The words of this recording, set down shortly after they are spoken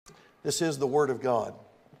This is the Word of God.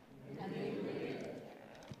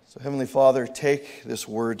 So, Heavenly Father, take this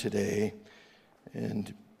Word today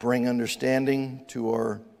and bring understanding through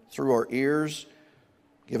our ears,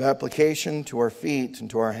 give application to our feet and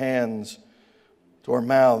to our hands, to our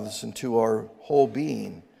mouths and to our whole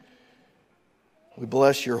being. We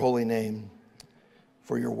bless your holy name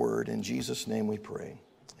for your word. In Jesus' name we pray.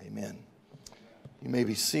 Amen. You may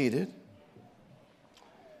be seated.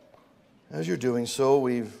 As you're doing so,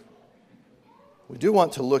 we do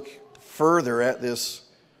want to look further at this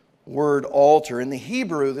word altar. In the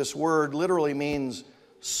Hebrew, this word literally means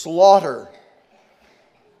slaughter.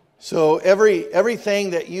 So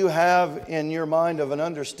everything that you have in your mind of an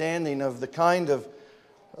understanding of the kind of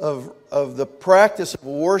the practice of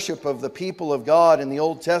worship of the people of God in the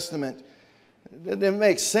Old Testament, it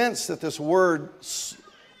makes sense that this word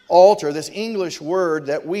altar, this English word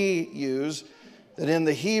that we use, that in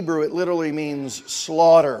the Hebrew it literally means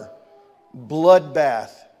slaughter,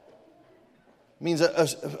 bloodbath. It means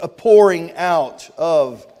a pouring out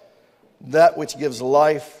of that which gives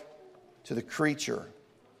life to the creature.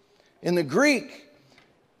 In the Greek,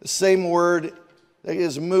 the same word that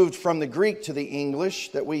is moved from the Greek to the English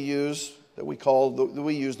that we use,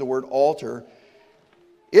 we use the word altar.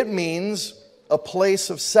 It means a place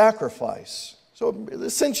of sacrifice. So it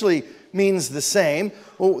essentially means the same.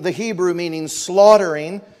 Well, the Hebrew meaning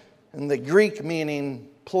slaughtering, and the Greek meaning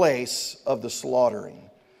place of the slaughtering,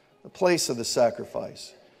 the place of the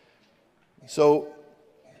sacrifice. So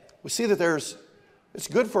we see that it's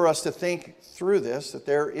good for us to think through this, that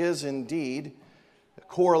there is indeed a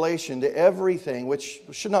correlation to everything, which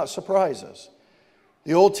should not surprise us.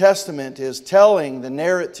 The Old Testament is telling the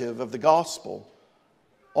narrative of the gospel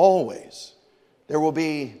always. There will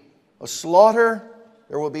be a slaughter,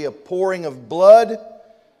 there will be a pouring of blood,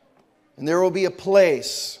 and there will be a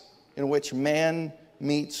place in which man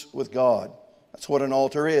meets with God. That's what an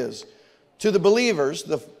altar is. To the believers,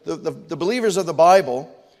 the believers of the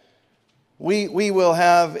Bible, we will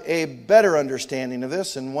have a better understanding of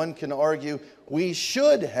this, and one can argue we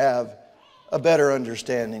should have a better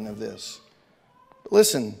understanding of this. But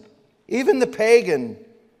listen, even the pagan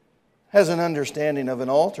has an understanding of an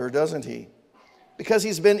altar, doesn't he? Because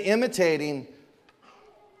he's been imitating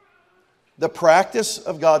the practice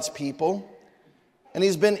of God's people, and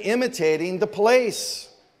he's been imitating the place.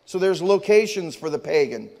 So there's locations for the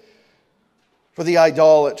pagan, for the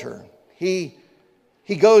idolater. He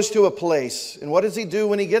goes to a place, and what does he do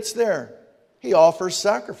when he gets there? He offers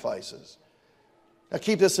sacrifices. Now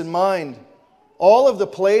keep this in mind. All of the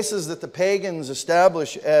places that the pagans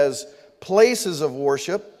establish as places of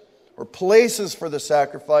worship or places for the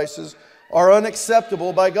sacrifices are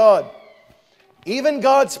unacceptable by God. Even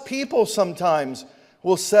God's people sometimes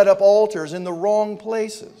will set up altars in the wrong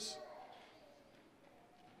places.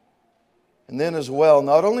 And then as well,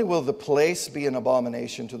 not only will the place be an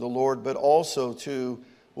abomination to the Lord, but also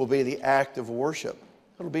will be the act of worship.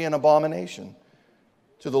 It'll be an abomination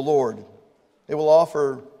to the Lord. They will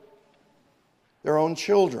offer their own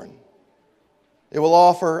children. They will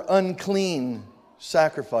offer unclean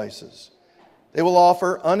sacrifices. They will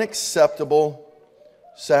offer unacceptable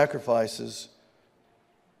sacrifices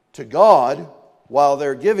to God while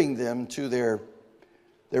they're giving them to their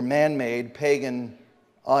man-made pagan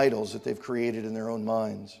idols that they've created in their own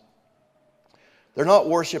minds. They're not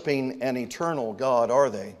worshiping an eternal God, are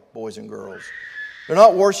they, boys and girls? They're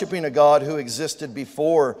not worshiping a God who existed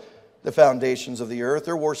before the foundations of the earth.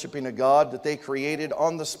 They're worshiping a God that they created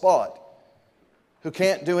on the spot, who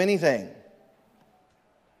can't do anything.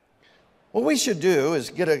 What we should do is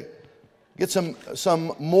get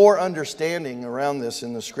some more understanding around this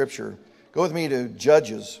in the Scripture. Go with me to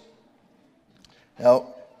Judges.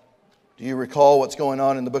 Now, do you recall what's going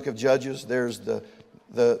on in the book of Judges? There's the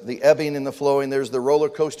ebbing and the flowing. There's the roller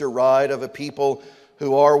coaster ride of a people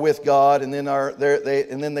who are with God, and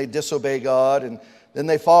then they disobey God, and then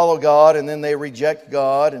they follow God, and then they reject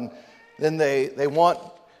God, and then they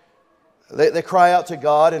cry out to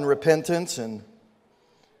God in repentance. And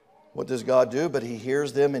what does God do? But He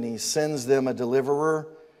hears them and He sends them a deliverer.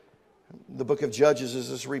 The book of Judges is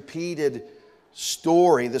this repeated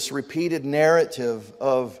story, this repeated narrative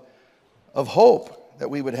of hope that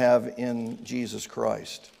we would have in Jesus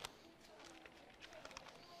Christ.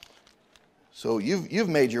 So you've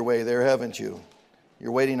made your way there, haven't you?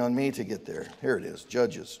 You're waiting on me to get there. Here it is,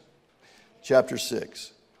 Judges, chapter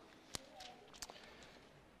 6.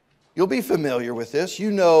 You'll be familiar with this.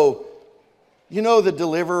 You know the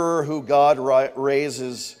deliverer who God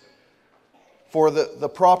raises for the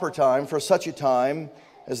proper time, for such a time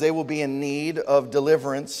as they will be in need of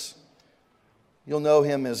deliverance. You'll know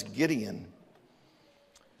him as Gideon.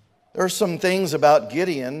 There are some things about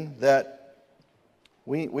Gideon that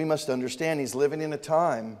we must understand. He's living in a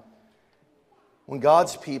time when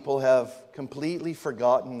God's people have completely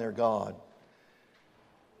forgotten their God.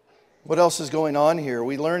 What else is going on here?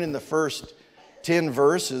 We learn in the first 10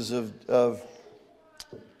 verses of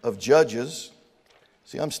Judges.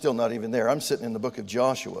 See, I'm still not even there. I'm sitting in the book of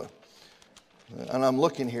Joshua. And I'm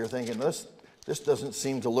looking here thinking, this doesn't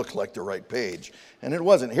seem to look like the right page. And it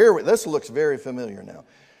wasn't. Here, this looks very familiar now.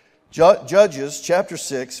 Judges chapter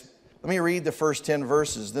 6. Let me read the first 10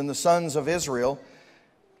 verses. Then the sons of Israel,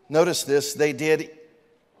 notice this, they did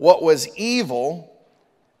what was evil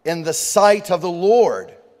in the sight of the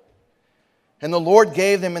Lord. And the Lord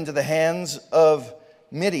gave them into the hands of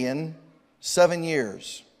Midian 7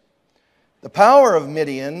 years. The power of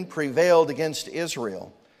Midian prevailed against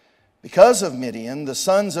Israel. Because of Midian, the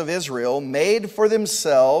sons of Israel made for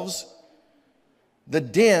themselves the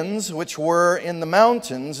dens which were in the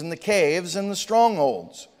mountains and the caves and the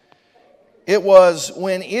strongholds. It was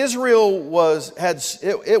when Israel had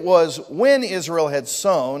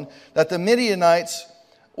sown that the Midianites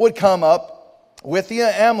would come up with the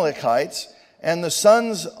Amalekites and the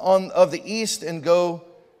sons of the east and go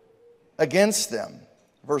against them.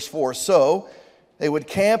 Verse 4, so they would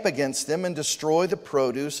camp against them and destroy the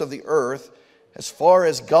produce of the earth as far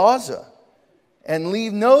as Gaza, and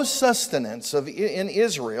leave no sustenance in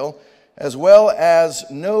Israel, as well as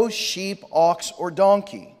no sheep, ox, or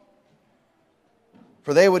donkey.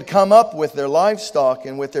 For they would come up with their livestock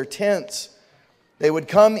and with their tents. They would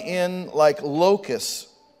come in like locusts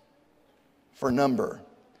for number.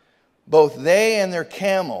 Both they and their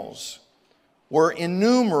camels were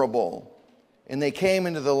innumerable, and they came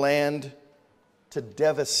into the land to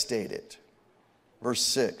devastate it. Verse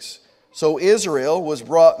 6. So Israel was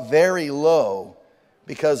brought very low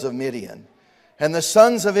because of Midian. And the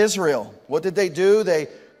sons of Israel, what did they do? They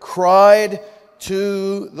cried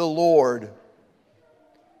to the Lord.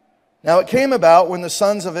 Now it came about when the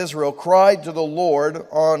sons of Israel cried to the Lord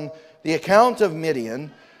on the account of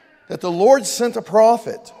Midian, that the Lord sent a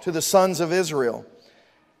prophet to the sons of Israel.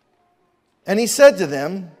 And he said to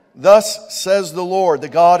them, thus says the Lord, the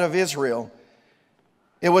God of Israel,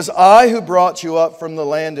 it was I who brought you up from the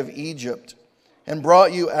land of Egypt and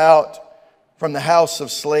brought you out from the house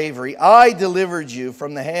of slavery. I delivered you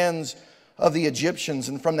from the hands of the Egyptians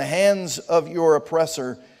and from the hands of your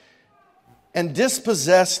oppressor, and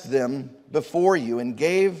dispossessed them before you and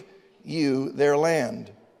gave you their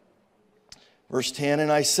land. Verse 10,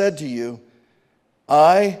 and I said to you,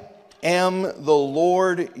 I am the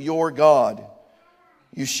Lord your God.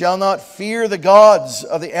 You shall not fear the gods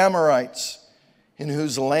of the Amorites, in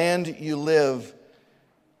whose land you live,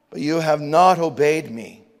 but you have not obeyed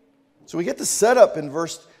me. So we get the setup in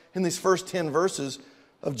these first 10 verses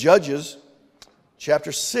of Judges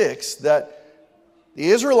chapter 6 that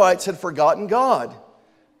the Israelites had forgotten God.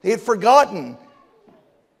 They had forgotten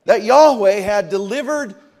that Yahweh had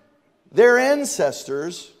delivered their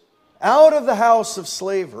ancestors out of the house of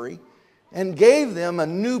slavery and gave them a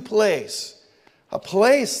new place, a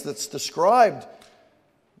place that's described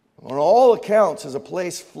on all accounts as a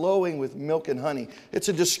place flowing with milk and honey. It's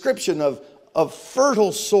a description of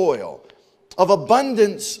fertile soil, of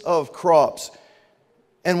abundance of crops.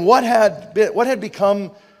 And what had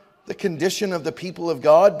become the condition of the people of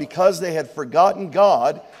God? Because they had forgotten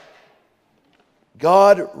God,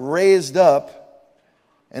 God raised up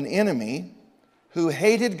an enemy who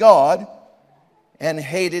hated God and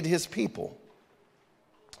hated his people.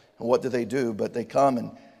 And what do? But they come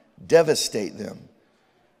and devastate them.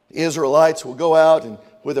 The Israelites will go out and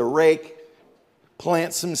with a rake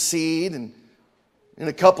plant some seed, and in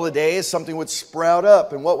a couple of days something would sprout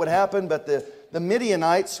up. And what would happen? But the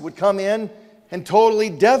Midianites would come in and totally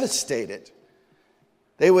devastate it.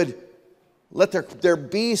 They would let their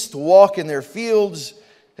beasts walk in their fields.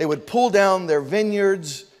 They would pull down their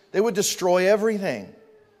vineyards. They would destroy everything.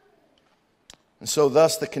 And so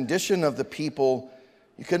thus the condition of the people,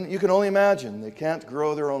 you can only imagine. They can't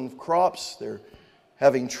grow their own crops. They're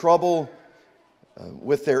having trouble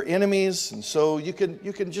with their enemies. And so you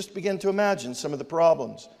can just begin to imagine some of the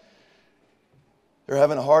problems. They're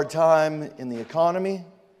having a hard time in the economy.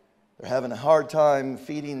 They're having a hard time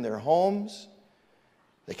feeding their homes.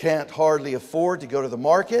 They can't hardly afford to go to the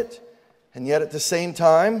market. And yet at the same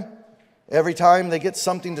time, every time they get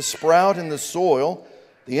something to sprout in the soil,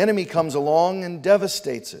 the enemy comes along and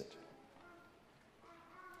devastates it.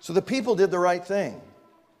 So the people did the right thing.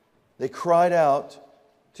 They cried out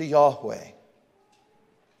to Yahweh.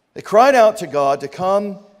 They cried out to God to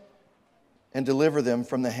come and deliver them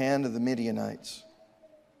from the hand of the Midianites.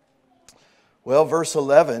 Well, verse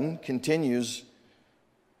 11 continues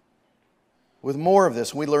with more of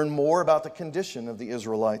this. We learn more about the condition of the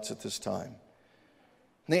Israelites at this time.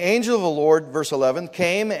 And the angel of the Lord, verse 11,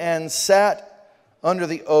 came and sat under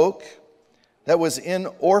the oak that was in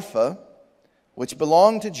Ophrah, which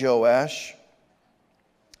belonged to Joash,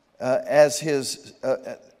 the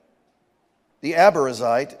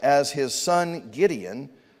Abiezrite, as his son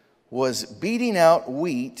Gideon was beating out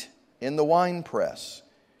wheat in the winepress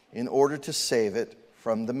in order to save it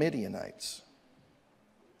from the Midianites.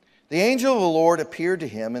 The angel of the Lord appeared to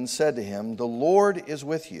him and said to him, "The Lord is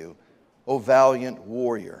with you, O valiant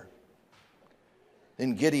warrior."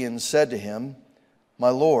 Then Gideon said to him, "My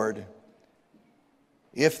Lord,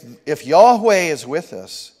 if Yahweh is with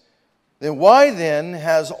us, then why then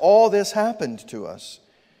has all this happened to us?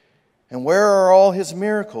 And where are all his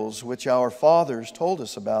miracles which our fathers told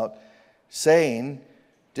us about, saying,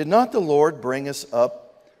 'Did not the Lord bring us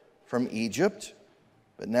up from Egypt?'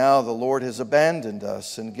 But now the Lord has abandoned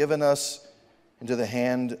us and given us into the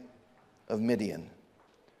hand of Midian."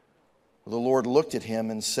 The Lord looked at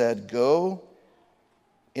him and said, "Go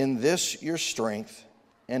in this your strength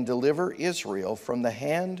and deliver Israel from the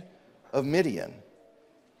hand of Midian.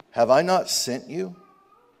 Have I not sent you?"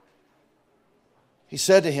 He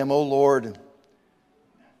said to him, "O Lord,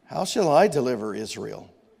 how shall I deliver Israel?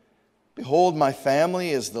 Behold, my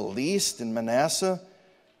family is the least in Manasseh,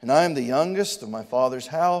 and I am the youngest of my father's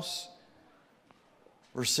house."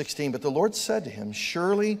 Verse 16, but the Lord said to him,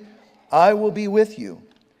 "Surely I will be with you,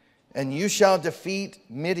 and you shall defeat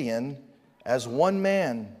Midian as one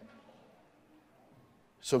man."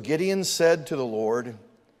 So Gideon said to the Lord,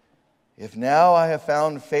 "If now I have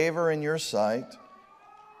found favor in your sight,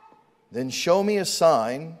 then show me a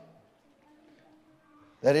sign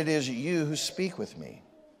that it is you who speak with me.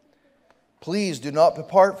 Please do not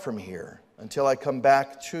depart from here until I come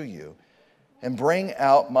back to you, and bring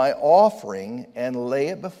out my offering and lay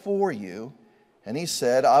it before you." And he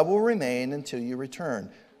said, "I will remain until you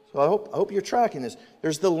return." So I hope you're tracking this.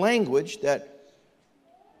 There's the language that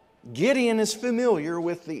Gideon is familiar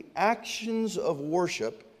with the actions of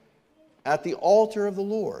worship at the altar of the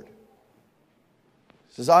Lord.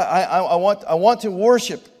 He says, I want to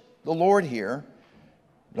worship the Lord here,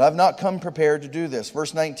 but I've not come prepared to do this.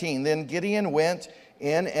 Verse 19, then Gideon went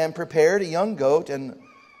in and prepared a young goat and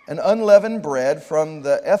an unleavened bread from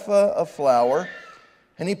the ephah of flour,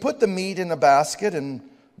 and he put the meat in a basket and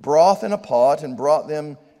broth in a pot and brought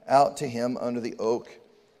them out to him under the oak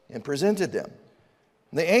and presented them.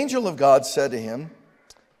 And the angel of God said to him,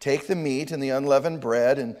 "Take the meat and the unleavened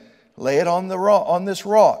bread and lay it on this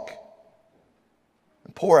rock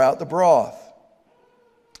and pour out the broth."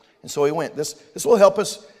 And so he went. This will help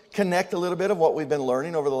us connect a little bit of what we've been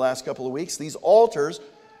learning over the last couple of weeks. These altars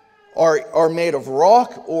are made of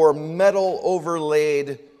rock or metal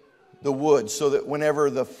overlaid the wood, so that whenever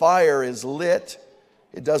the fire is lit,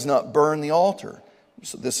 it does not burn the altar.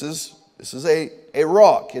 So this is a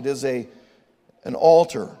rock. It is an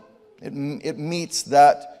altar. It meets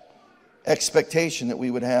that expectation that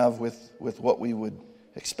we would have with what we would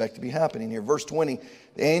expect to be happening here. Verse 20,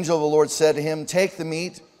 the angel of the Lord said to him, "Take the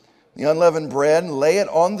meat, the unleavened bread, and lay it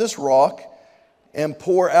on this rock and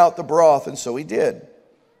pour out the broth." And so he did.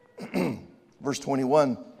 Verse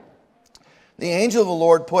 21, the angel of the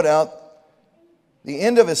Lord put out the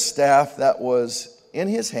end of his staff that was in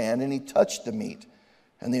his hand, and he touched the meat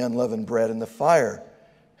and the unleavened bread and the fire.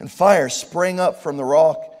 And fire sprang up from the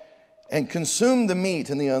rock and consumed the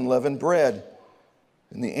meat and the unleavened bread.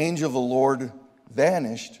 And the angel of the Lord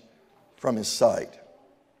vanished from his sight.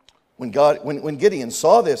 When Gideon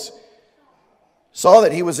saw this, saw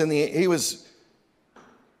that he was the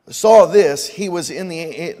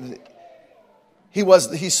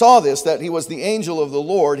angel of the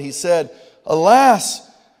Lord, he said, "Alas,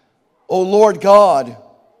 O Lord God,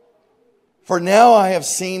 for now I have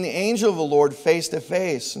seen the angel of the Lord face to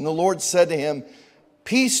face." And the Lord said to him,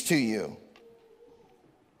 "Peace to you.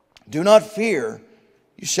 Do not fear,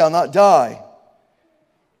 you shall not die."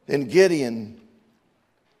 Then Gideon,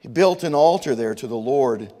 he built an altar there to the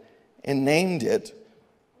Lord and named it,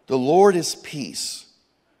 "The Lord is Peace."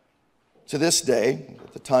 To this day,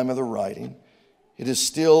 at the time of the writing, it is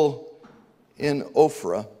still in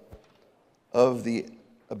Ophrah of the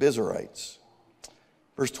Abiezrites.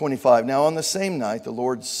 Verse 25, now on the same night the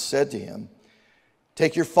Lord said to him,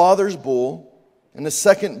 "Take your father's bull and the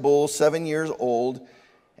second bull 7 years old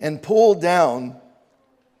and pull down,"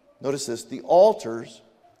 notice this, the altar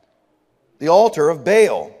of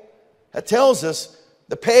Baal. That tells us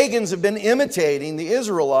the pagans have been imitating the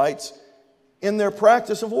Israelites in their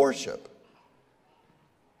practice of worship.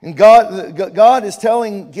 And God is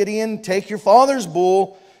telling Gideon, take your father's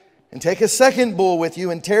bull And take a second bull with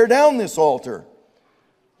you and tear down this altar,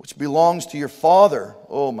 which belongs to your father.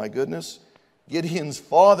 Oh my goodness. Gideon's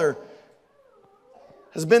father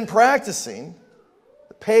has been practicing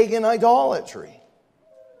pagan idolatry.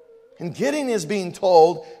 And Gideon is being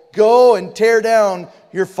told, go and tear down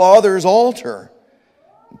your father's altar.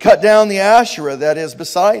 Cut down the Asherah that is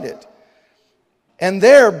beside it. And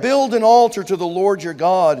there build an altar to the Lord your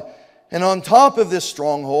God. And on top of this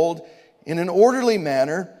stronghold, in an orderly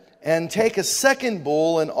manner, and take a second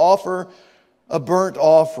bull and offer a burnt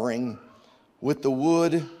offering with the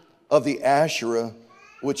wood of the Asherah,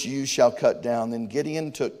 which you shall cut down. Then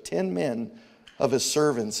Gideon took 10 men of his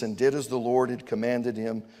servants and did as the Lord had commanded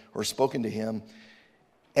him or spoken to him.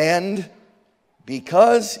 And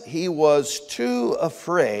because he was too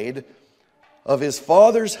afraid of his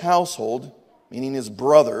father's household, meaning his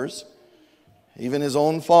brothers, even his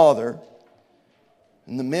own father,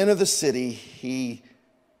 and the men of the city, he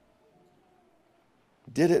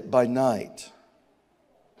did it by night.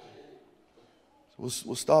 So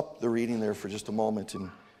we'll stop the reading there for just a moment and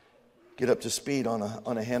get up to speed on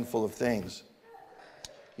a handful of things.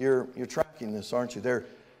 You're tracking this, aren't you?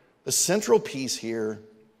 The central piece here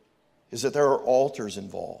is that there are altars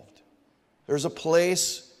involved. There's a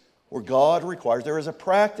place where God requires, there is a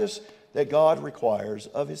practice that God requires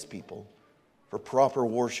of His people for proper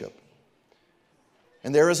worship.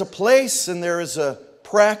 And there is a place and there is a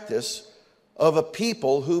practice of a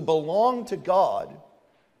people who belong to God,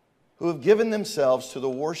 who have given themselves to the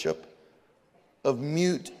worship of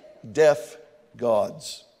mute, deaf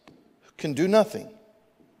gods, who can do nothing.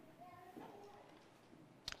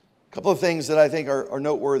 A couple of things that I think are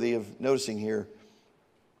noteworthy of noticing here.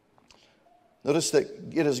 Notice that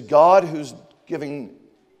it is God who's giving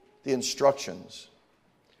the instructions.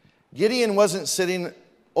 Gideon wasn't sitting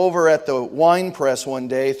over at the wine press one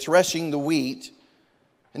day threshing the wheat.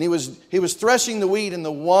 And he was threshing the wheat in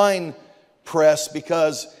the wine press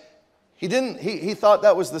because he thought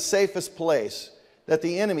that was the safest place, that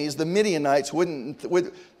the enemies, the Midianites,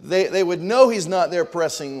 they would know he's not there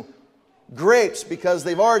pressing grapes because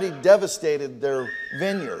they've already devastated their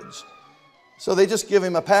vineyards. So they just give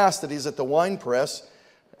him a pass that he's at the wine press.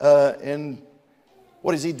 And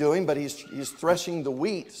what is he doing? But he's threshing the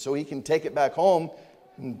wheat so he can take it back home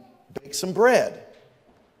and bake some bread.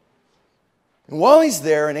 And while he's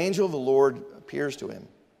there, an angel of the Lord appears to him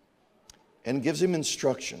and gives him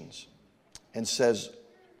instructions and says,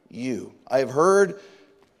 I have heard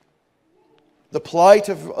the plight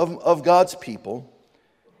of God's people.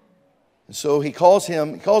 And so he calls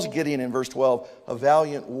Gideon in verse 12 a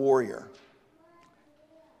valiant warrior.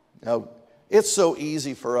 Now, it's so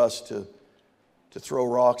easy for us to throw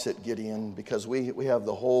rocks at Gideon because we have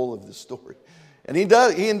the whole of the story. And he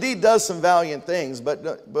indeed does some valiant things,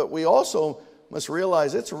 but we also must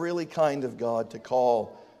realize it's really kind of God to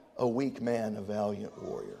call a weak man a valiant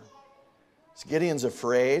warrior. So Gideon's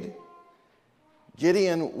afraid.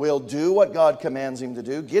 Gideon will do what God commands him to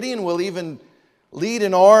do. Gideon will even lead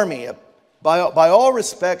an army, by all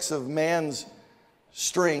respects of man's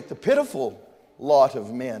strength, a pitiful lot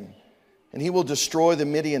of men. And he will destroy the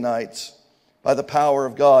Midianites by the power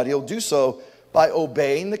of God. He'll do so by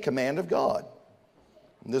obeying the command of God.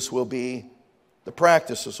 And this will be the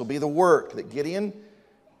practice. This will be the work that Gideon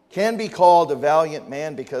can be called a valiant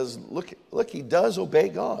man because look, he does obey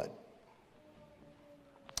God.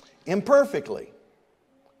 Imperfectly.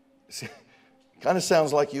 Kind of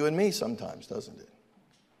sounds like you and me sometimes, doesn't it?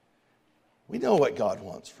 We know what God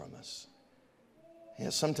wants from us.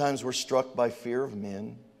 Yes, sometimes we're struck by fear of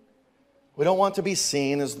men. We don't want to be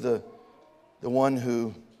seen as the one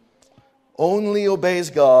who only obeys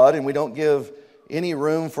God, and we don't give any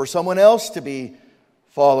room for someone else to be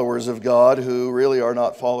followers of God who really are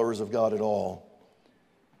not followers of God at all.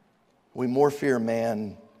 We more fear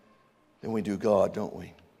man than we do God, don't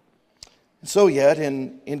we? And so yet,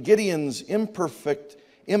 in Gideon's imperfect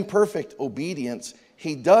obedience,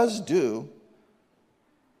 he does do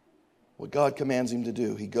what God commands him to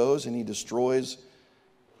do. He goes and he destroys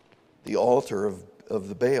the altar of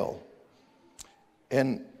the Baal.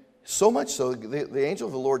 And so much so, the angel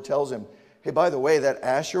of the Lord tells him, hey, by the way, that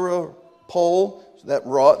Asherah pole,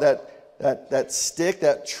 that stick,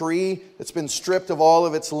 that tree that's been stripped of all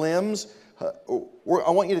of its limbs, I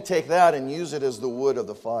want you to take that and use it as the wood of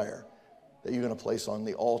the fire that you're going to place on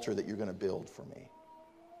the altar that you're going to build for me.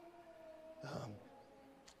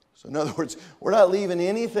 So in other words, we're not leaving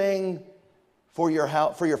anything for your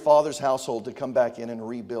father's household to come back in and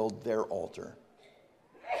rebuild their altar.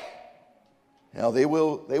 Now they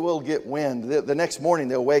will get wind. The next morning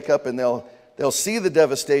they'll wake up and they'll see the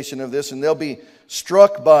devastation of this, and they'll be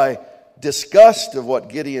struck by disgust of what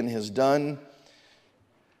Gideon has done.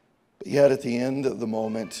 But yet at the end of the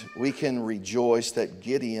moment, we can rejoice that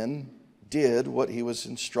Gideon did what he was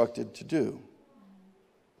instructed to do.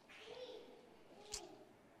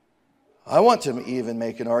 I want to even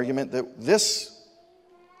make an argument that this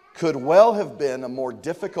could well have been a more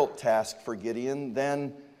difficult task for Gideon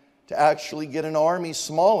than to actually get an army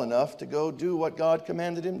small enough to go do what God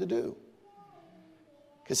commanded him to do.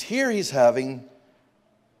 Because here he's having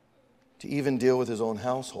to even deal with his own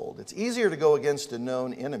household. It's easier to go against a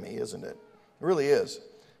known enemy, isn't it? It really is.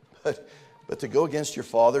 But to go against your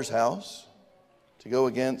father's house, to go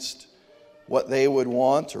against what they would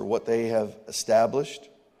want or what they have established,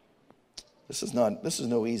 this is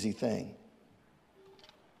no easy thing.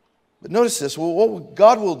 But notice this,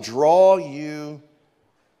 God will draw you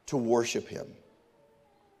to worship Him.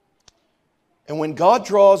 And when God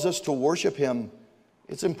draws us to worship Him,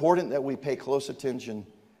 it's important that we pay close attention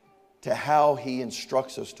to how He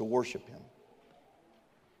instructs us to worship Him.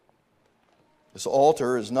 This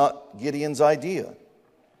altar is not Gideon's idea.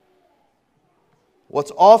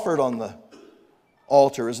 What's offered on the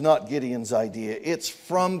altar is not Gideon's idea. It's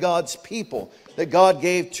from God's people that God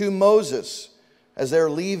gave to Moses as they're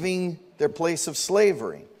leaving their place of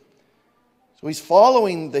slavery. So he's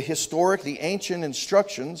following the historic, the ancient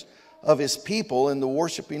instructions of his people in the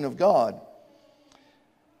worshiping of God.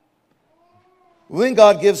 Then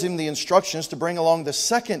God gives him the instructions to bring along the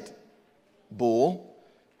second bull,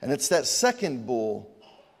 and it's that second bull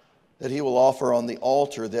that he will offer on the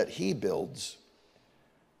altar that he builds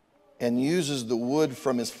and uses the wood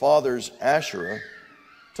from his father's Asherah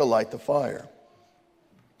to light the fire.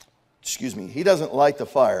 Excuse me, he doesn't light the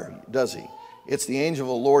fire, does he? It's the angel of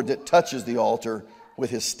the Lord that touches the altar with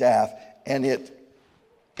his staff, and it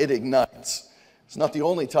ignites. It's not the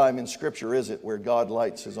only time in Scripture, is it, where God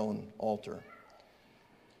lights his own altar.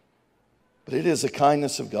 But it is the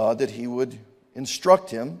kindness of God that he would instruct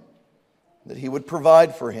him, that he would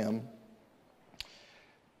provide for him.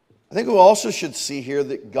 I think we also should see here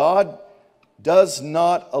that God does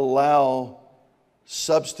not allow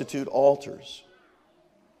substitute altars.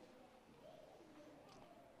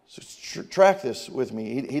 So track this with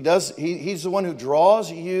me. He's the one who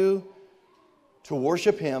draws you to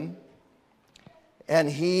worship Him, and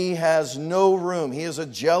He has no room. He is a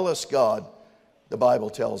jealous God, the Bible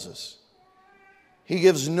tells us. He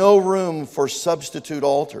gives no room for substitute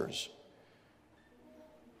altars.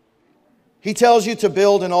 He tells you to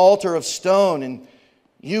build an altar of stone, and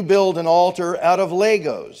you build an altar out of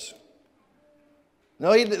Legos.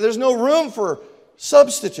 No, there's no room for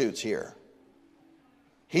substitutes here.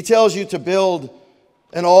 He tells you to build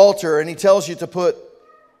an altar, and He tells you to put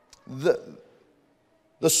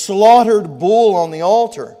the slaughtered bull on the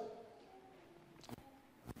altar.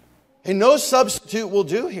 And no substitute will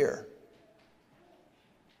do here.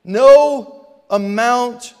 No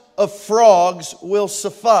amount of frogs will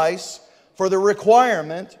suffice for the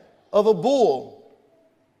requirement of a bull.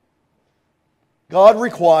 God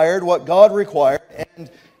required what God required, and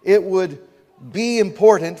it would be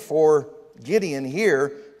important for Gideon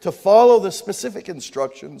here to follow the specific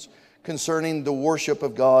instructions concerning the worship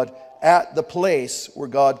of God at the place where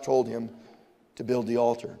God told him to build the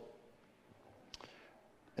altar.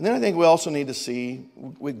 And then I think we also need to see,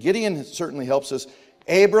 with Gideon it certainly helps us.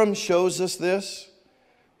 Abram shows us this.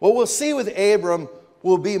 What we'll see with Abram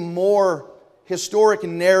will be more historic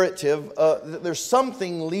narrative. There's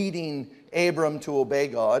something leading Abram to obey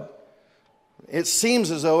God. It seems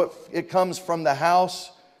as though it comes from the house,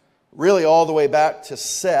 really all the way back to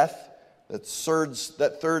Seth,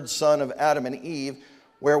 that third son of Adam and Eve,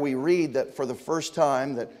 where we read that for the first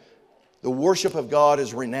time that the worship of God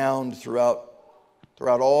is renowned throughout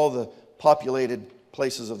all the populated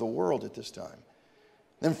places of the world at this time.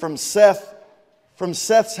 Then from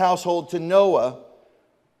Seth's household to Noah,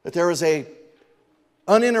 that there is a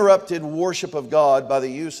uninterrupted worship of God by the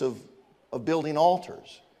use of building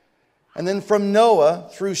altars. And then from Noah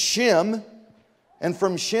through Shem, and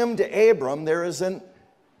from Shem to Abram, there is an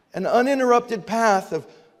uninterrupted path of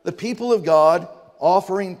the people of God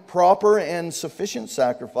offering proper and sufficient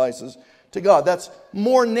sacrifices to God. That's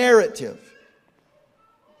more narrative.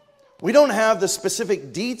 We don't have the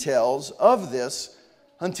specific details of this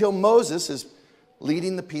until Moses is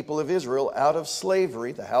leading the people of Israel out of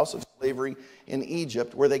slavery, the house of slavery in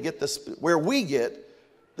Egypt, where we get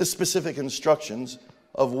the specific instructions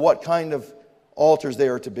of what kind of altars they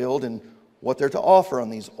are to build and what they're to offer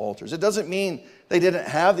on these altars. It doesn't mean they didn't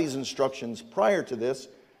have these instructions prior to this,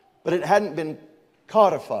 but it hadn't been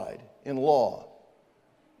codified in law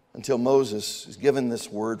until Moses is given this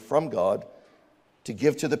word from God to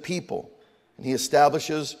give to the people. And he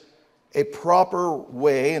establishes a proper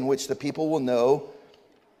way in which the people will know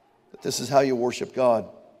that this is how you worship God.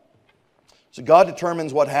 So God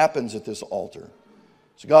determines what happens at this altar.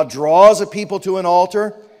 So God draws a people to an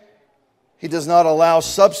altar. He does not allow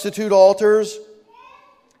substitute altars.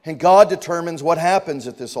 And God determines what happens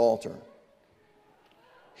at this altar.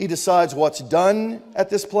 He decides what's done at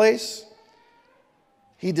this place.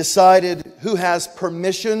 He decided who has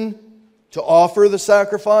permission to offer the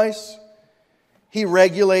sacrifice. He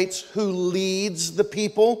regulates who leads the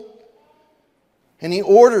people. And He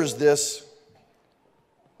orders this.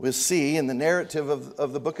 We'll see in the narrative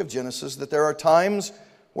of the book of Genesis that there are times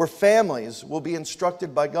where families will be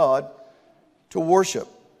instructed by God to worship.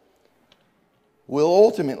 We'll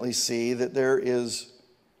ultimately see that there is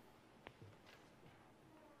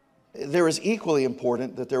equally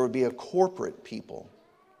important that there would be a corporate people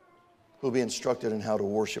who will be instructed in how to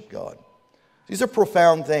worship God. These are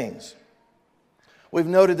profound things. We've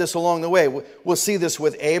noted this along the way. We'll see this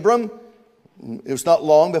with Abram. It was not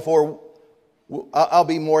long before I'll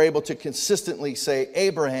be more able to consistently say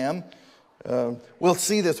Abraham. We'll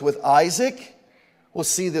see this with Isaac. We'll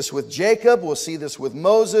see this with Jacob. We'll see this with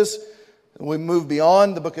Moses. We move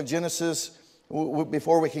beyond the book of Genesis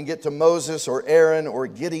before we can get to Moses or Aaron or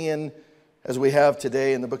Gideon as we have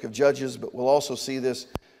today in the book of Judges. But we'll also see this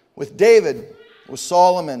with David, with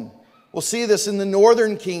Solomon. We'll see this in the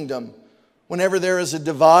northern kingdom whenever there is a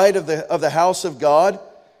divide of the house of God.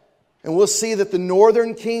 And we'll see that the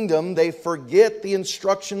northern kingdom, they forget the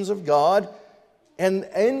instructions of God, and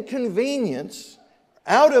out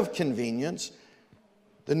of convenience,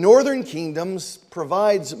 the northern kingdoms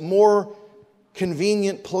provides more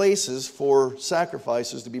convenient places for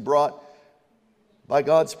sacrifices to be brought by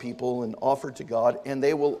God's people and offered to God, and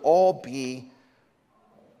they will all be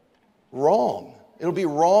wrong. It'll be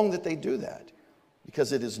wrong that they do that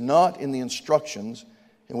because it is not in the instructions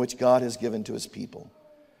in which God has given to His people.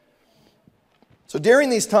 So during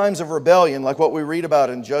these times of rebellion, like what we read about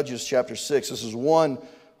in Judges chapter 6, this is one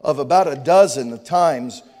of about a dozen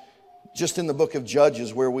times just in the book of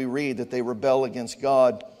Judges where we read that they rebel against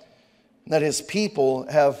God, that His people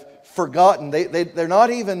have forgotten. They're not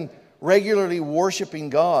even regularly worshiping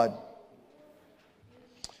God.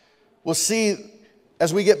 We'll see,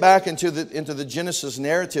 as we get back into the Genesis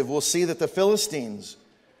narrative, we'll see that the Philistines,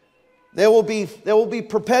 they will be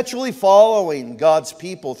perpetually following God's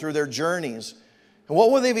people through their journeys. And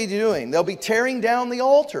what will they be doing? They'll be tearing down the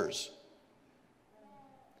altars.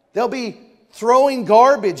 They'll be throwing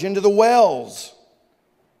garbage into the wells.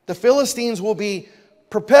 The Philistines will be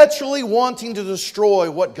perpetually wanting to destroy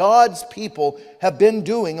what God's people have been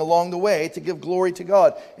doing along the way to give glory to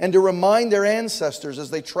God and to remind their ancestors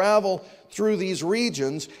as they travel through these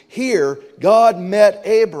regions. Here, God met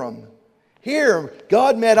Abram. Here,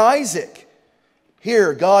 God met Isaac.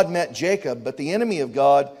 Here, God met Jacob. But the enemy of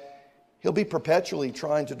God, he'll be perpetually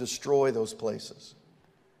trying to destroy those places.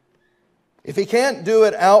 If he can't do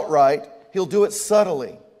it outright, he'll do it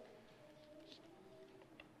subtly.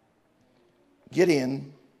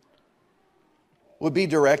 Gideon would be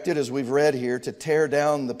directed, as we've read here, to tear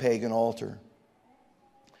down the pagan altar.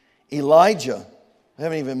 Elijah, I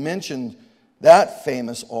haven't even mentioned that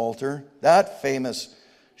famous altar, that famous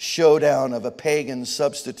showdown of a pagan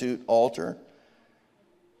substitute altar.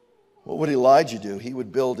 What would Elijah do? He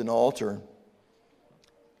would build an altar,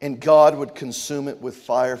 and God would consume it with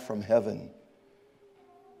fire from heaven,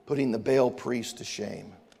 putting the Baal priest to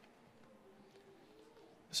shame.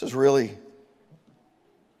 This is really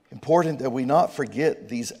important that we not forget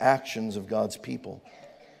these actions of God's people.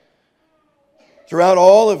 Throughout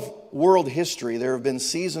all of world history, there have been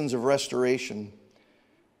seasons of restoration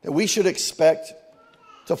that we should expect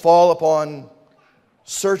to fall upon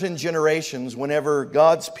certain generations whenever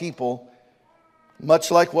God's people,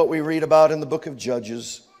 much like what we read about in the book of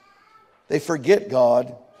Judges, they forget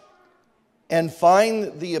God and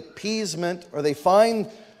find the appeasement, or they find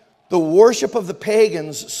the worship of the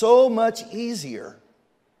pagans so much easier.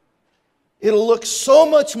 It'll look so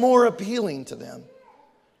much more appealing to them.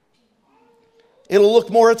 It'll look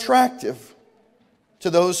more attractive to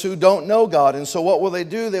those who don't know God. And so what will they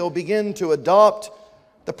do? They will begin to adopt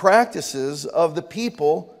the practices of the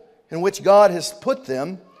people in which God has put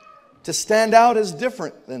them to stand out as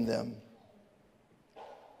different than them.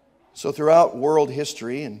 So throughout world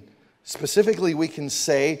history, and specifically we can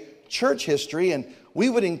say church history, and we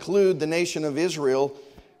would include the nation of Israel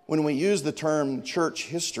when we use the term church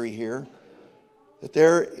history here, that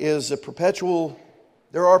there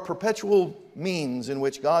are perpetual means in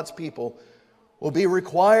which God's people will be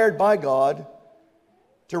required by God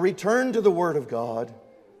to return to the Word of God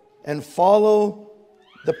and follow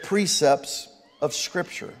the precepts of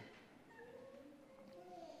Scripture.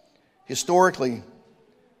 Historically,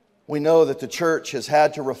 we know that the church has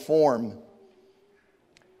had to reform.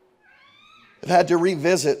 They've had to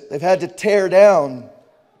revisit. They've had to tear down.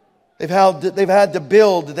 They've had to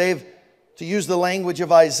build. To use the language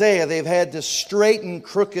of Isaiah, they've had to straighten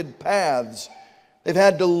crooked paths. They've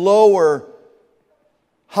had to lower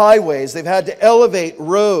highways. They've had to elevate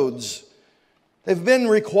roads. They've been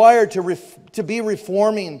required to be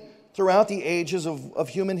reforming throughout the ages of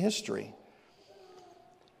human history.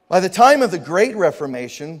 By the time of the Great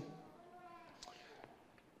Reformation,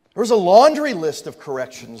 there was a laundry list of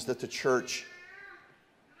corrections that the church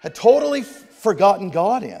had totally forgotten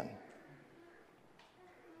God in.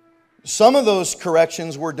 Some of those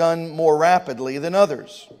corrections were done more rapidly than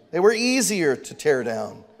others. They were easier to tear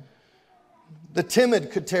down. The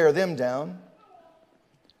timid could tear them down.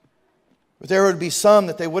 But there would be some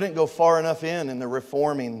that they wouldn't go far enough in the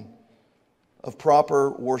reforming of proper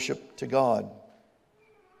worship to God.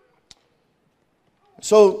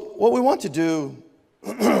 So what we want to do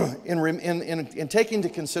in taking into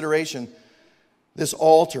consideration this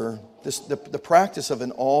altar, the practice of an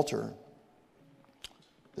altar,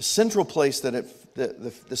 the central place that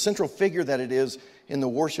the central figure that it is in the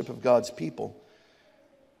worship of God's people,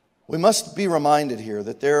 we must be reminded here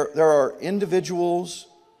that there are individuals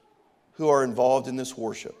who are involved in this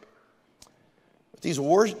worship. But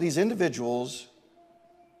these individuals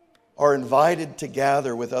are invited to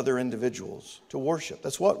gather with other individuals to worship.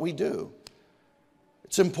 That's what we do.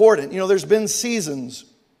 It's important. There's been seasons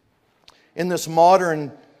in this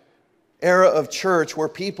modern era of church where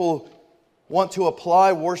people want to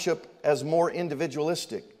apply worship as more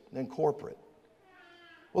individualistic than corporate.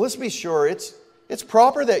 Well, let's be sure it's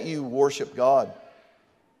proper that you worship God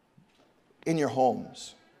in your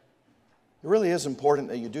homes. It really is important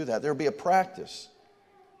that you do that. There will be a practice.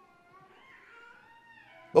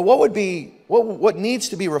 But what needs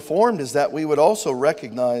to be reformed is that we would also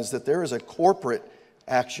recognize that there is a corporate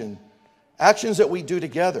action, actions that we do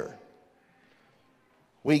together.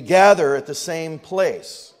 We gather at the same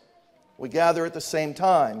place. We gather at the same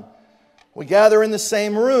time. We gather in the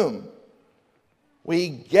same room. We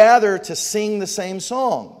gather to sing the same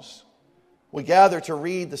songs. We gather to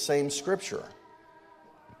read the same scripture.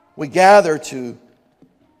 We gather to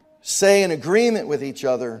say in agreement with each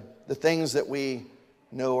other the things that we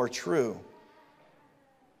know are true.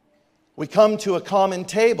 We come to a common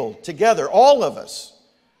table together, all of us.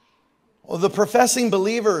 Well, the professing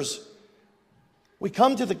believers, we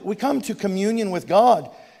come to communion with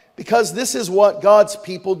God because this is what God's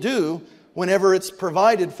people do whenever it's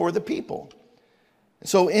provided for the people.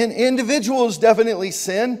 So individuals definitely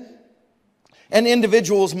sin, and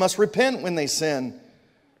individuals must repent when they sin.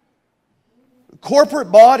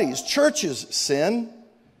 Corporate bodies, churches sin.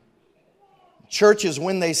 Churches,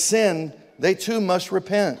 when they sin, they too must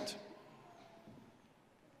repent.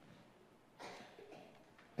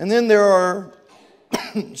 And then there's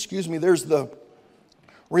the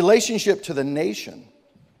relationship to the nation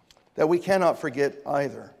that we cannot forget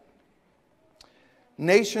either.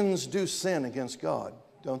 Nations do sin against God,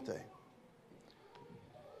 don't they?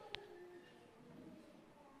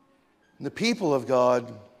 The people of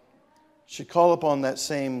God should call upon that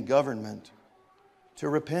same government to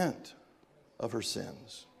repent of her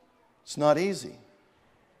sins. It's not easy.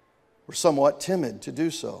 We're somewhat timid to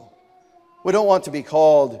do so. We don't want to be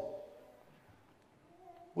called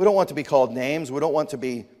names. We don't want to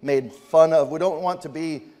be made fun of. We don't want to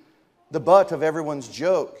be the butt of everyone's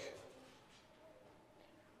joke.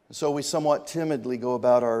 And so we somewhat timidly go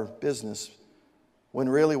about our business when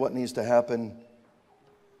really what needs to happen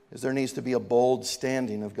is there needs to be a bold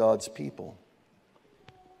standing of God's people.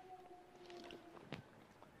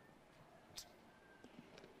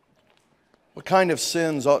 What kind of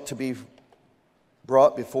sins ought to be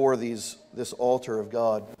brought before this altar of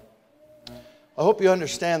God? I hope you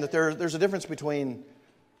understand that there's a difference between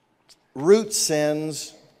root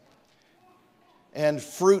sins and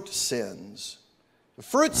fruit sins.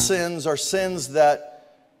 Fruit sins are sins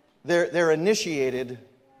that they're initiated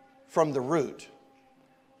from the root.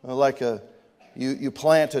 Like you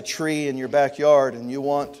plant a tree in your backyard and you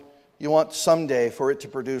want someday for it to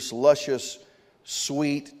produce luscious,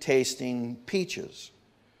 sweet-tasting peaches.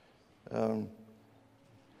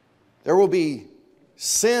 There will be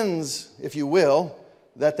sins, if you will,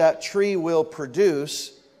 that tree will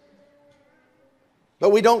produce. But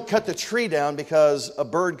we don't cut the tree down because a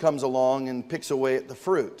bird comes along and picks away at the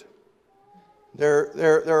fruit.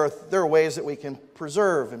 There are ways that we can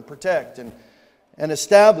preserve and protect and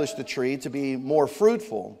establish the tree to be more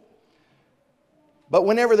fruitful. But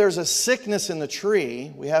whenever there's a sickness in the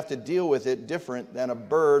tree, we have to deal with it different than a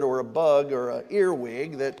bird or a bug or an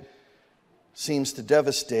earwig that seems to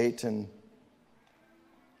devastate and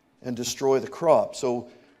destroy the crop. So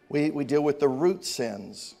we deal with the root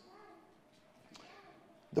sins.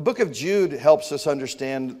 The book of Jude helps us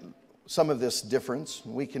understand some of this difference.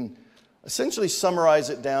 We can essentially summarize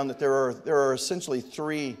it down that there are essentially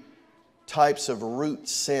three types of root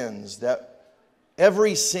sins, that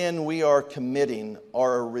every sin we are committing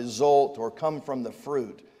are a result or come from the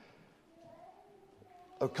fruit,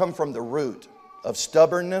 or come from the root of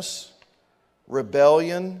stubbornness,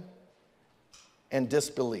 rebellion, and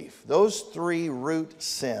disbelief. Those three root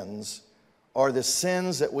sins are the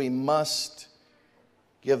sins that we must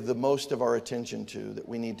give the most of our attention to, that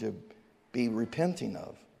we need to be repenting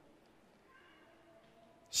of.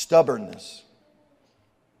 Stubbornness,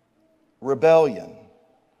 rebellion,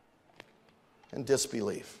 and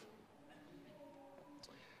disbelief.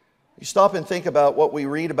 You stop and think about what we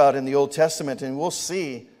read about in the Old Testament, and we'll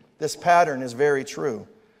see this pattern is very true.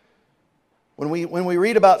 When we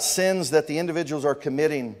read about sins that the individuals are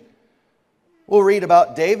committing, we'll read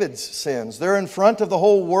about David's sins. They're in front of the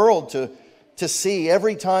whole world to see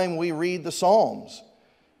every time we read the Psalms.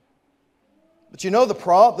 But you know,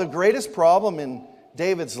 the greatest problem in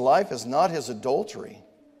David's life is not his adultery.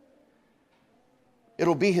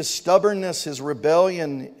 It'll be his stubbornness, his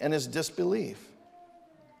rebellion, and his disbelief.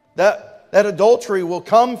 That adultery will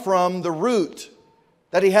come from the root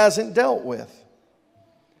that he hasn't dealt with.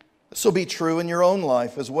 This will be true in your own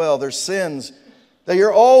life as well. There's sins that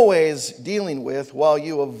you're always dealing with while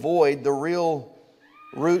you avoid the real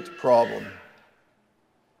root problem.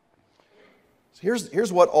 So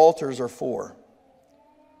here's what altars are for.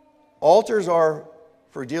 Altars are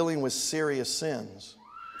for dealing with serious sins,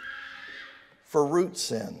 for root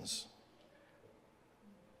sins.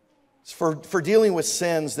 It's for dealing with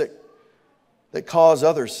sins that cause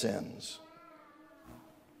other sins.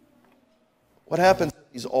 What happens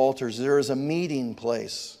at these altars? There is a meeting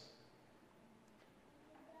place.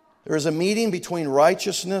 There is a meeting between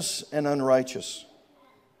righteousness and unrighteous.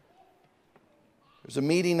 There's a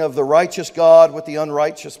meeting of the righteous God with the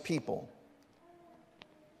unrighteous people.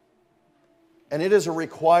 And it is a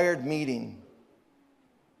required meeting.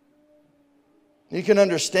 You can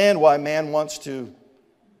understand why man wants to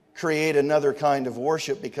create another kind of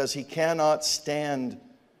worship, because he cannot stand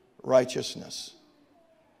righteousness.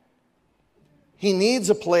 He needs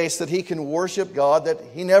a place that he can worship God, that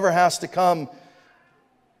he never has to come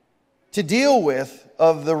to deal with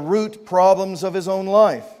of the root problems of his own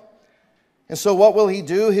life. And so what will he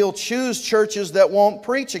do? He'll choose churches that won't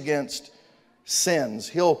preach against sins.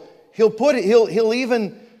 He'll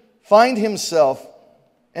even find himself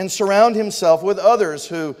and surround himself with others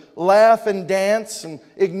who laugh and dance and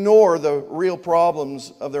ignore the real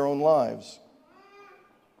problems of their own lives.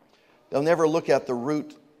 They'll never look at the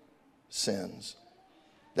root sins.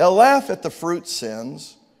 They'll laugh at the fruit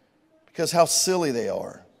sins because how silly they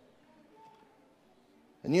are.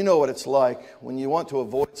 And you know what it's like when you want to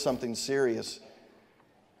avoid something serious.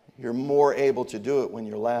 You're more able to do it when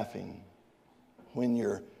you're laughing, when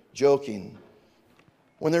you're joking,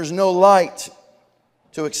 when there's no light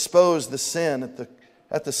to expose the sin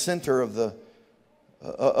at the center of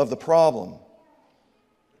the problem.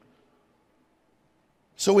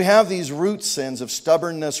 So we have these root sins of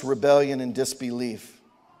stubbornness, rebellion, and disbelief.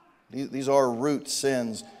 These are root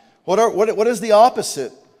sins. What is the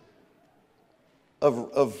opposite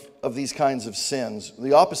of these kinds of sins?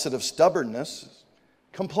 The opposite of stubbornness is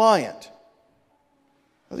compliant.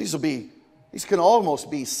 Now, these can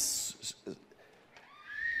almost be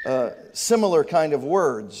similar kind of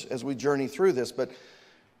words as we journey through this. But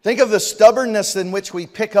think of the stubbornness in which we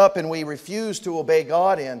pick up and we refuse to obey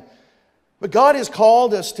God in. But God has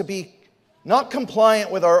called us to be not compliant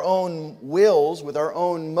with our own wills, with our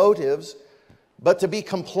own motives, but to be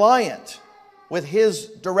compliant with His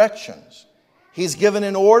directions. He's given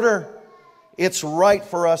an order. It's right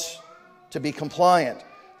for us to be compliant.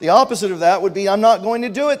 The opposite of that would be, I'm not going to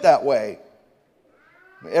do it that way.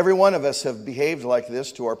 Every one of us have behaved like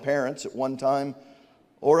this to our parents at one time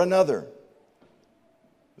or another.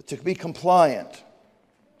 But to be compliant,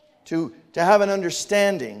 to have an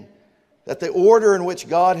understanding that the order in which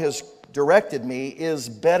God has directed me is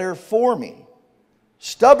better for me.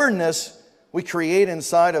 Stubbornness we create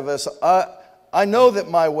inside of us. I know that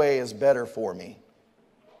my way is better for me,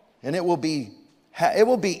 and it will be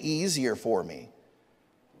easier for me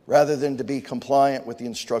rather than to be compliant with the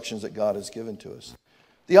instructions that God has given to us.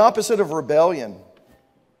 The opposite of rebellion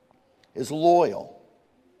is loyal.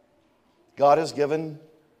 God has given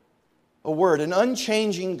a word. An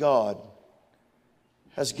unchanging God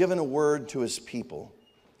has given a word to His people.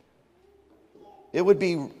 It would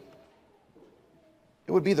be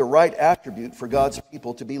it would be the right attribute for God's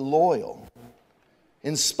people to be loyal.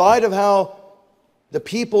 In spite of how the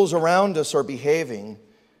peoples around us are behaving,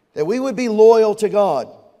 that we would be loyal to God.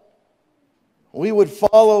 We would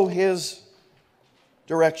follow His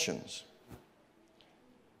directions.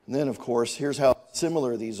 And then, of course, here's how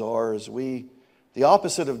similar these are. The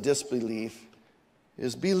opposite of disbelief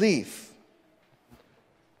is belief.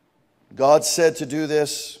 God said to do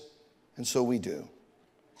this, and so we do.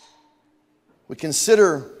 We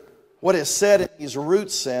consider what is said in these root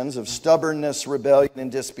sins of stubbornness, rebellion, and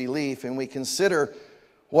disbelief, and we consider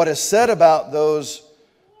what is said about those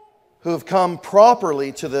who have come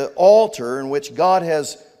properly to the altar in which God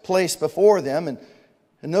has placed before them. And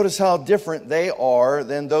notice how different they are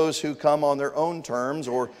than those who come on their own terms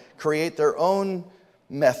or create their own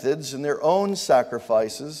methods and their own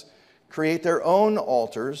sacrifices, create their own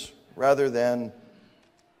altars, rather than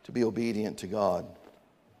to be obedient to God.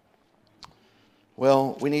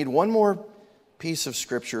 Well, we need one more piece of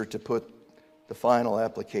Scripture to put the final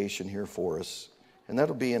application here for us, and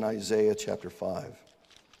that'll be in Isaiah chapter 5.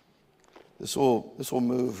 This will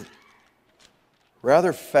move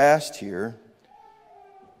rather fast here.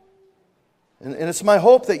 And it's my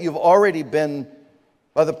hope that you've already been,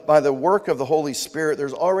 by the work of the Holy Spirit,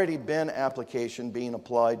 there's already been application being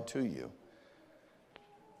applied to you.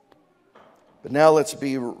 But now let's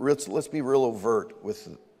be real overt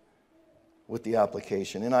with the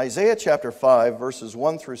application. In Isaiah chapter 5, verses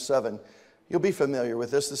 1 through 7, you'll be familiar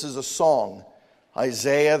with this. This is a song.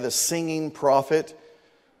 Isaiah, the singing prophet,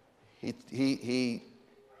 he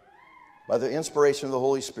by the inspiration of the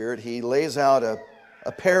Holy Spirit, he lays out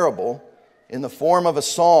a parable in the form of a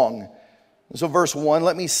song. And so verse 1,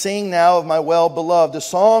 let me sing now of my well-beloved, a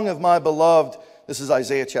song of my beloved. This is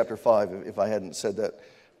Isaiah chapter 5, if I hadn't said that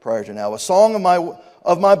prior to now. A song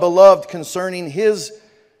of my beloved concerning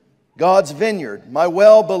God's vineyard. My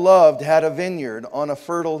well-beloved had a vineyard on a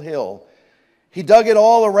fertile hill. He dug it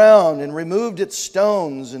all around and removed its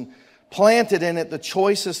stones and planted in it the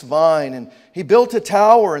choicest vine. And he built a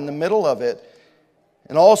tower in the middle of it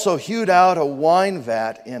and also hewed out a wine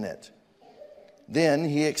vat in it. Then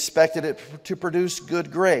he expected it to produce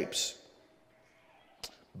good grapes.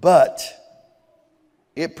 But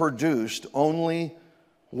it produced only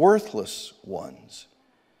worthless ones.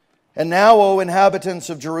 And now, O inhabitants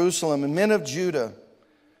of Jerusalem and men of Judah,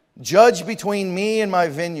 judge between me and my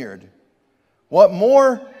vineyard. What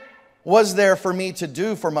more was there for me to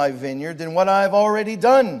do for my vineyard than what I have already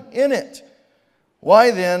done in it?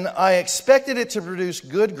 Why then, I expected it to produce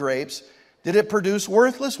good grapes. Did it produce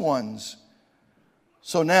worthless ones?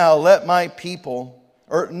 So now let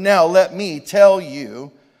me tell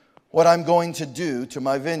you what I'm going to do to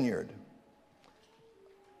my vineyard.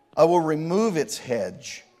 I will remove its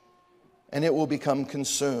hedge, and it will become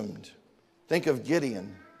consumed. Think of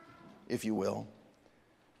Gideon, if you will.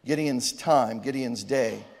 Gideon's time, Gideon's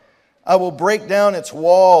day. I will break down its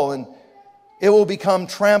wall, and it will become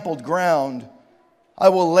trampled ground. I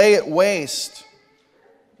will lay it waste.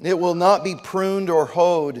 It will not be pruned or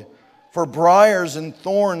hoed, for briars and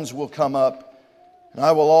thorns will come up. And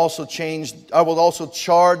I will also charge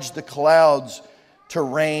the clouds to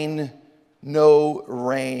rain no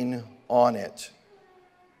rain on it.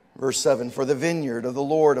 Verse 7, for the vineyard of the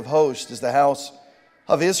Lord of hosts is the house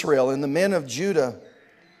of Israel, and the men of Judah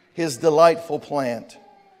his delightful plant.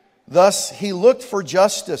 Thus he looked for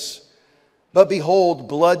justice, but behold,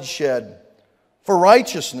 bloodshed. For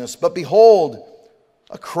righteousness, but behold,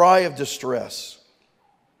 a cry of distress.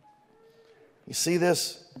 You see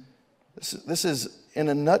this? This is, in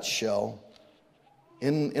a nutshell,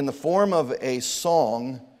 in the form of a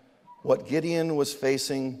song, what Gideon was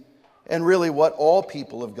facing, and really what all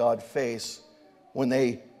people of God face when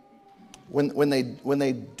they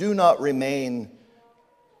do not remain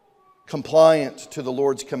compliant to the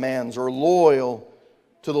Lord's commands, or loyal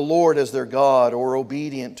to the Lord as their God, or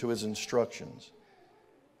obedient to His instructions.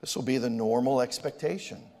 This will be the normal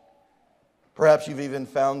expectation. Perhaps you've even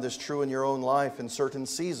found this true in your own life in certain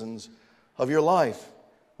seasons of your life.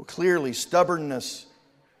 Well, clearly, stubbornness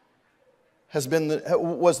was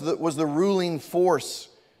the ruling force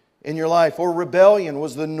in your life, or rebellion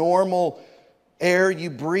was the normal air you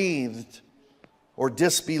breathed, or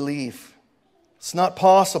disbelief. It's not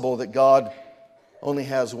possible that God only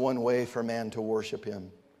has one way for man to worship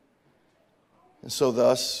Him. And so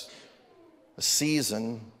thus, a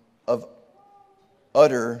season of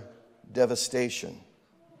utter devastation.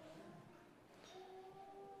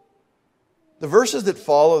 The verses that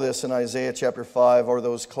follow this in Isaiah chapter 5 are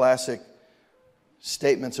those classic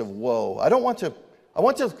statements of woe. I want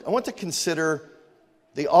to consider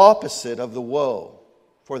the opposite of the woe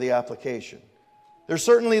for the application. There's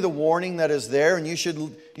certainly the warning that is there, and you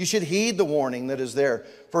should heed the warning that is there.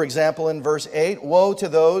 For example, in verse 8, woe to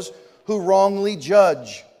those who wrongly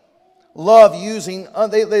judge. They love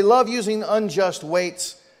using unjust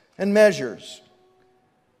weights and measures.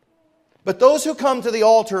 But those who come to the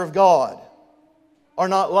altar of God are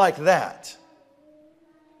not like that.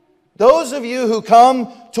 Those of you who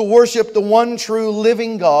come to worship the one true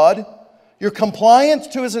living God, you're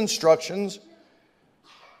compliant to His instructions,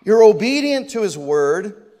 you're obedient to His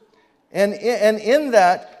Word, and in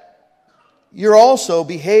that, you're also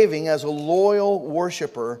behaving as a loyal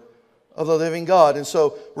worshiper of the living God. And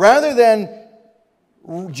so, rather than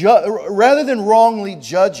wrongly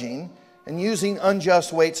judging and using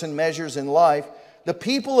unjust weights and measures in life, the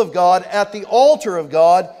people of God at the altar of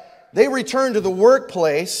God, they return to the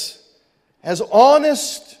workplace as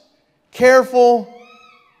honest, careful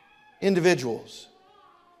individuals.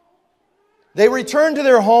 They return to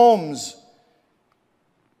their homes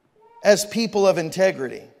as people of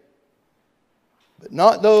integrity, but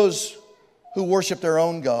not those who worship their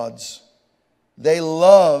own gods. They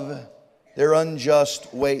love their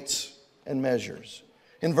unjust weights and measures.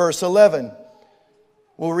 In verse 11,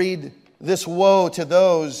 we'll read this woe to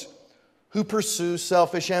those who pursue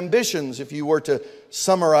selfish ambitions, if you were to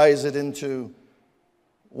summarize it into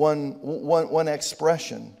one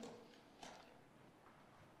expression.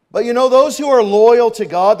 But you know, those who are loyal to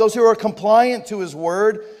God, those who are compliant to His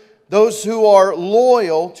Word, those who are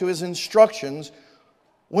loyal to His instructions,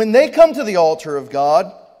 when they come to the altar of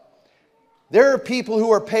God, there are people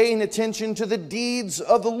who are paying attention to the deeds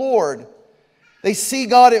of the Lord. They see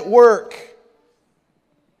God at work.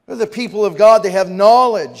 They're the people of God. They have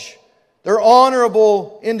knowledge. They're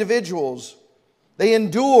honorable individuals. They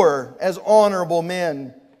endure as honorable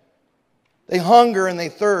men. They hunger and they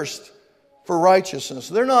thirst for righteousness.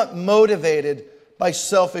 They're not motivated by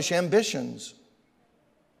selfish ambitions.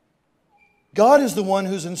 God is the one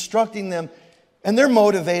who's instructing them, and they're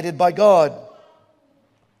motivated by God.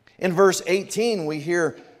 In verse 18, we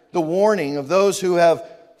hear the warning of those who have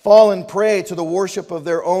fallen prey to the worship of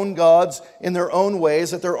their own gods in their own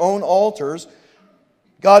ways, at their own altars.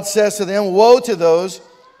 God says to them, woe to those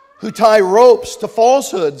who tie ropes to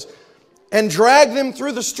falsehoods and drag them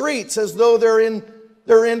through the streets as though they're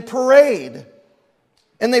in parade.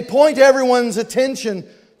 And they point everyone's attention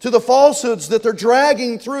to the falsehoods that they're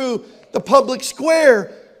dragging through the public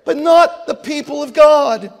square, but not the people of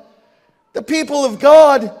God. The people of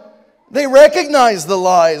God, they recognize the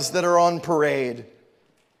lies that are on parade,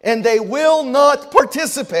 and they will not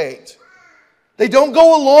participate. They don't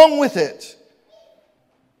go along with it.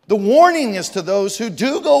 The warning is to those who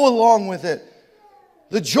do go along with it.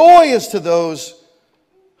 The joy is to those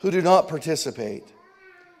who do not participate.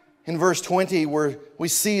 In verse 20, where we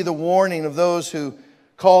see the warning of those who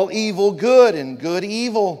call evil good and good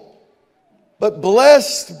evil. But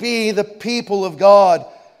blessed be the people of God.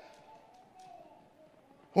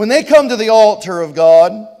 When they come to the altar of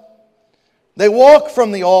God, they walk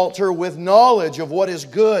from the altar with knowledge of what is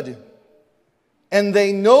good. And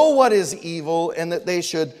they know what is evil, and that they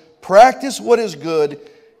should practice what is good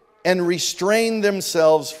and restrain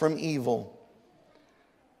themselves from evil.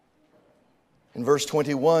 In verse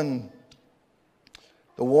 21,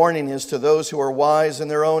 the warning is to those who are wise in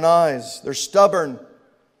their own eyes. They're stubborn,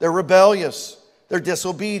 they're rebellious, they're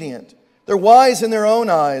disobedient. They're wise in their own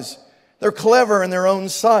eyes. They're clever in their own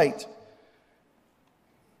sight.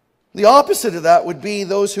 The opposite of that would be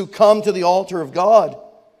those who come to the altar of God.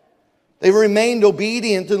 They've remained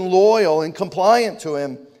obedient and loyal and compliant to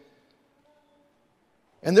Him.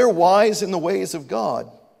 And they're wise in the ways of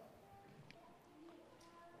God.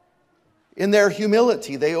 In their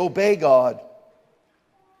humility, they obey God.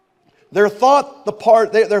 They're thought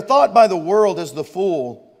by the world as the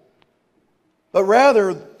fool, but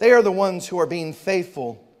rather they are the ones who are being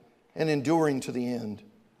faithful and enduring to the end.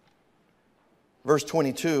 Verse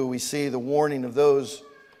 22, we see the warning of those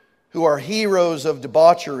who are heroes of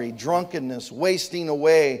debauchery, drunkenness, wasting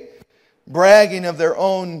away, bragging of their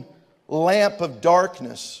own lamp of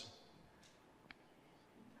darkness.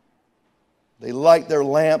 They light their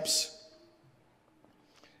lamps,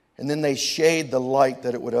 and then they shade the light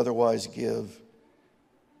that it would otherwise give.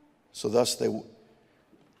 So thus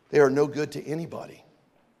they are no good to anybody.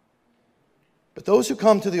 But those who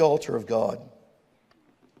come to the altar of God,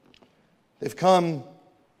 they've come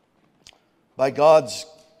by God's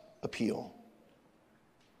appeal.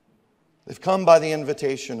 They've come by the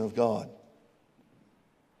invitation of God.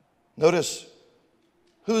 Notice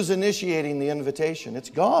who's initiating the invitation.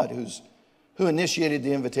 It's God who initiated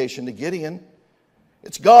the invitation to Gideon.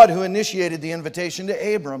 It's God who initiated the invitation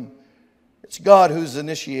to Abram. It's God who's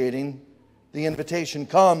initiating the invitation,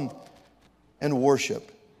 come and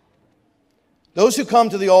worship. Those who come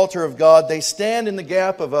to the altar of God, they stand in the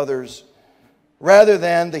gap of others rather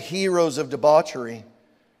than the heroes of debauchery.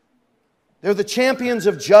 They're the champions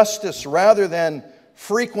of justice rather than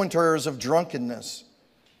frequenters of drunkenness.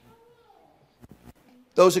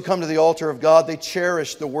 Those who come to the altar of God, they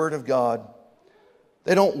cherish the Word of God.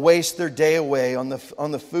 They don't waste their day away on the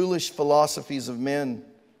foolish philosophies of men.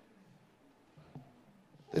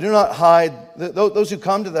 They do not hide, those who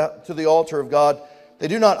come to the altar of God, they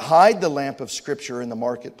do not hide the lamp of Scripture in the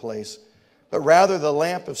marketplace, but rather the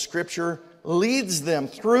lamp of Scripture leads them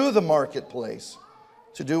through the marketplace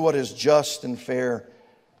to do what is just and fair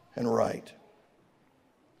and right.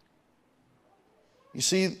 You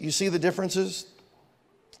see the differences?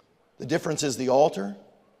 The difference is the altar,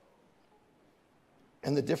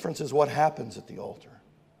 and the difference is what happens at the altar.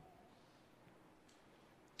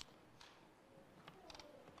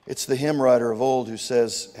 It's the hymn writer of old who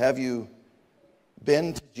says, have you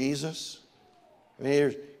been to Jesus? I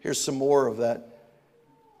mean, here's some more of that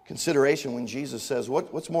consideration when Jesus says,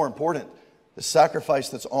 what's more important, the sacrifice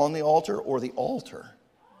that's on the altar or the altar?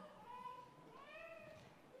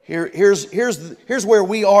 Here's where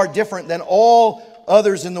we are different than all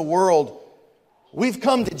others in the world. We've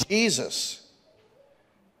come to Jesus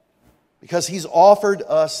because He's offered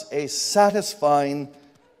us a satisfying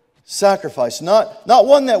sacrifice. Not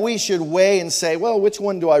one that we should weigh and say, well, which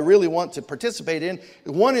one do I really want to participate in?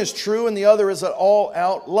 One is true and the other is an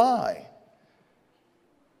all-out lie.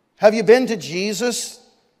 Have you been to Jesus,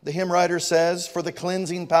 the hymn writer says, for the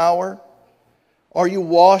cleansing power? Are you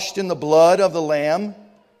washed in the blood of the Lamb?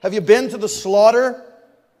 Have you been to the slaughter?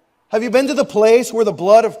 Have you been to the place where the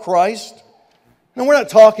blood of Christ? And we're not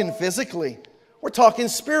talking physically. We're talking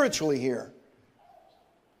spiritually here.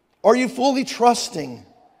 Are you fully trusting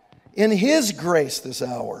in His grace this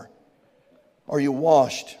hour? Are you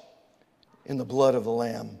washed in the blood of the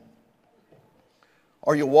Lamb?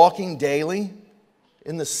 Are you walking daily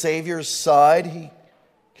in the Savior's side? He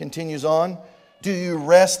continues on. Do you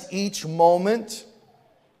rest each moment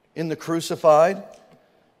in the crucified?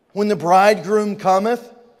 When the bridegroom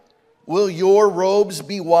cometh, will your robes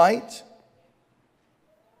be white?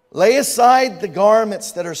 Lay aside the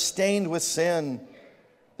garments that are stained with sin.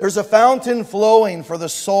 There's a fountain flowing for the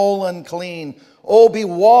soul unclean. Oh, be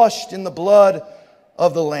washed in the blood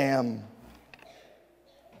of the Lamb.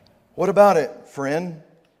 What about it, friend?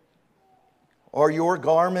 Are your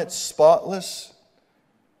garments spotless?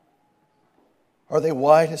 Are they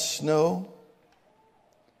white as snow?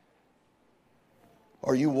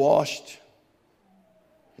 Are you washed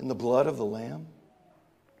in the blood of the Lamb?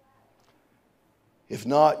 If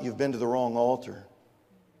not, you've been to the wrong altar.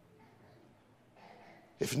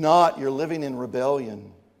 If not, you're living in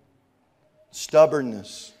rebellion,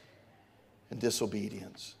 stubbornness, and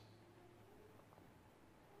disobedience.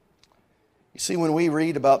 You see, when we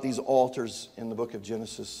read about these altars in the book of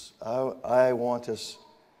Genesis, I want us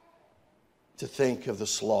to think of the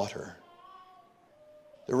slaughter,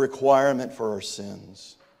 the requirement for our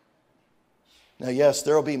sins. Now, yes,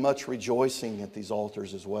 there will be much rejoicing at these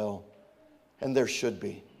altars as well, and there should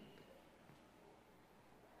be.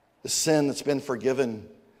 The sin that's been forgiven,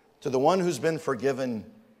 to the one who's been forgiven,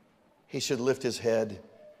 he should lift his head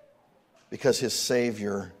because his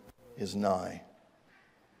Savior is nigh.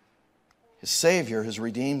 His Savior has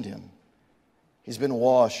redeemed him. He's been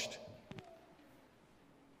washed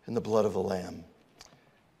in the blood of the Lamb.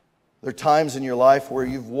 There are times in your life where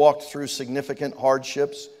you've walked through significant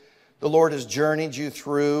hardships. The Lord has journeyed you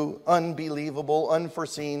through unbelievable,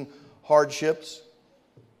 unforeseen hardships.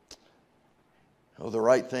 Oh, the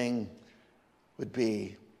right thing would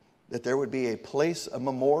be that there would be a place, a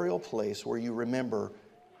memorial place where you remember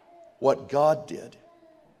what God did.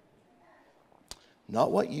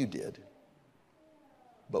 Not what you did,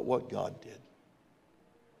 but what God did.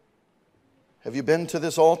 Have you been to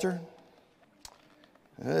this altar?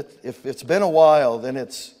 If it's been a while, then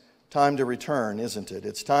it's time to return, isn't it?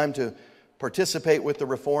 It's time to participate with the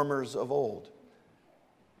reformers of old.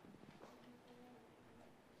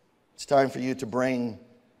 It's time for you to bring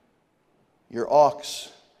your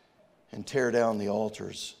ox and tear down the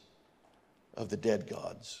altars of the dead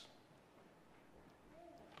gods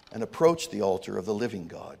and approach the altar of the living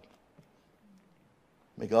God.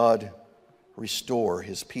 May God restore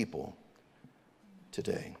His people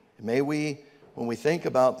today. May we, when we think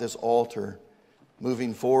about this altar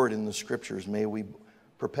moving forward in the Scriptures, may we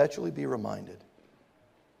perpetually be reminded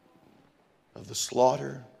of the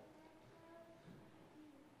slaughter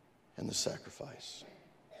and the sacrifice.